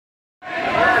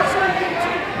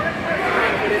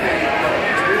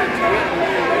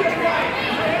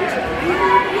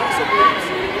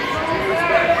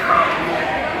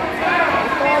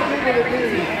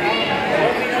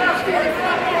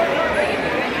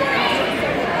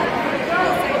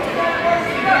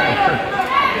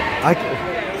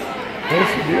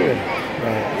What's she doing?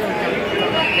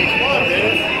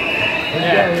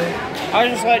 Yeah. I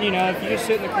was just letting you know, if you just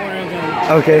sit in the corner and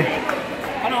then... Okay.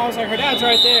 I know, I was like, her dad's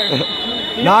right there.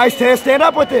 Nice, Tayah, stand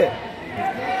up with it.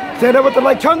 Stand up with the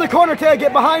leg. Turn the corner, Tayah,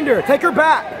 get behind her. Take her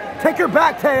back. Take her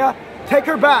back, Tayah. Take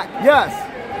her back, yes.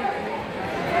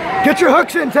 Get your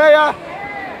hooks in, Tayah.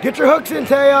 Get your hooks in,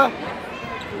 Tayah.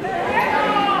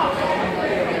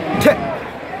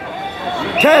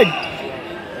 Tag.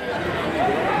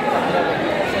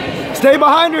 Stay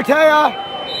behind her, Tayah.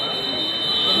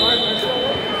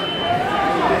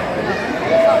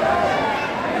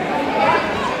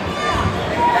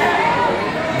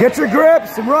 Get your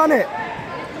grips and run it.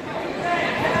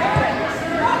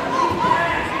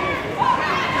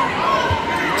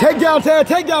 Take down, Tayah,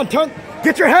 take down. Turn.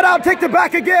 Get your head out, take the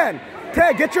back again.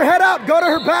 Tayah, get your head out, go to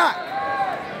her back.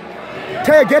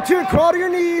 Tayah, crawl to your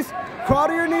knees, crawl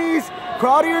to your knees,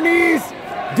 crawl to your knees.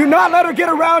 Do not let her get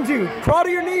around you. Crawl to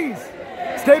your knees.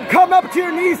 Come up to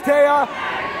your knees, Tayah.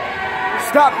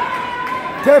 Stop.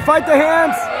 Tayah, fight the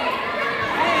hands.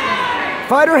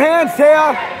 Fight her hands,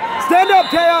 Tayah. Stand up,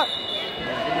 Tayah.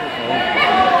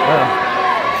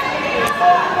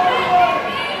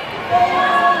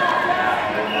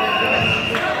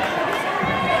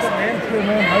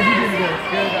 Man, how'd you do this?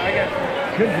 Good,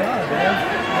 good job, man.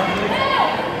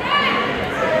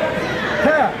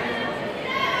 Tayah.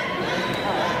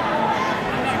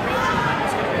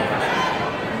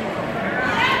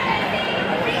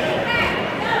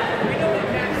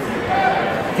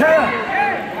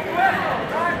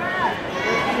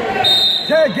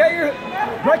 Tayah, get your,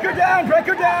 break her down, break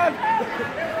her down.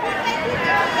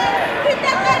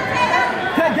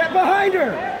 Tayah, get behind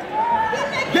her.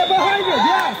 Get behind her,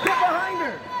 yes, get behind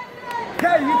her.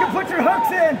 Tayah, you can put your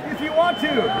hooks in if you want to.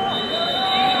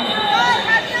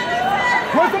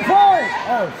 Where's the point?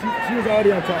 Oh, she was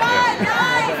already on top.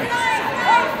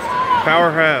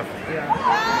 Power half. Yeah.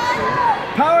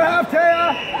 Power half,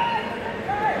 Tayah.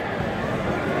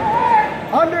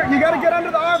 Under, you gotta get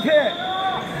under the armpit.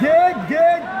 Dig.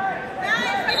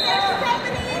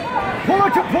 Pull her.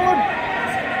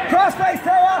 Cross face,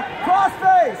 Tayah. Cross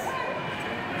face.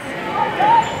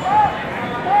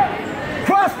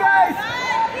 Cross face.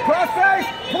 Cross face.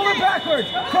 Pull her backwards.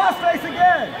 Cross face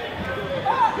again.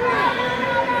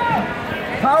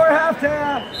 Power half,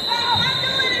 Tayah.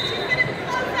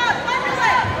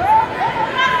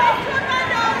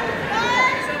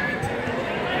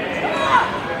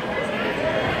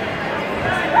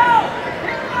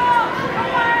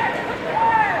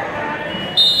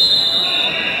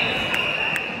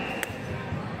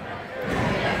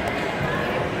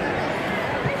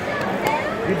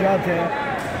 Good job, Tayah.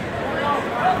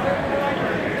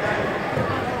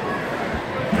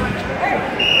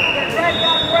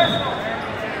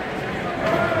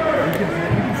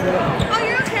 Oh,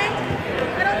 you're okay.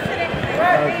 I don't sit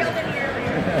anywhere.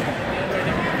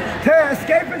 Tayah,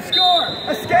 escape and score.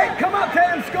 Escape, come up,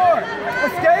 Tayah, and score.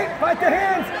 Escape, fight the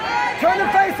hands. Turn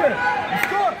and face her.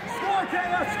 Score,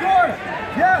 Tayah, score.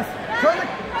 Yes,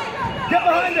 get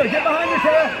behind her,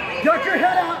 Tayah. Duck your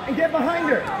head out and get behind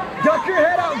her. Duck your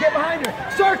head out and get behind her.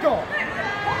 Circle.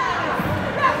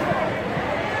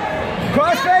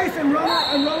 Cross face and roll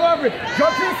over it.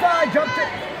 Jump to the side,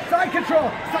 side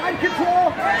control.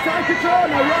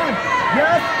 Now run.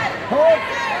 Yes, hold.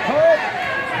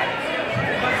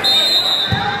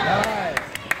 Nice.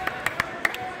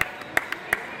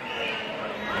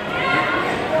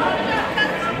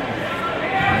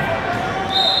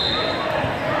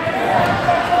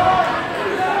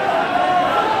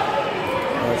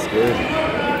 That's good.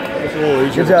 It's a little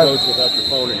easier to coach without your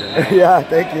phone in your hand. Yeah,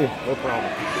 thank you. No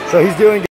problem. So he's doing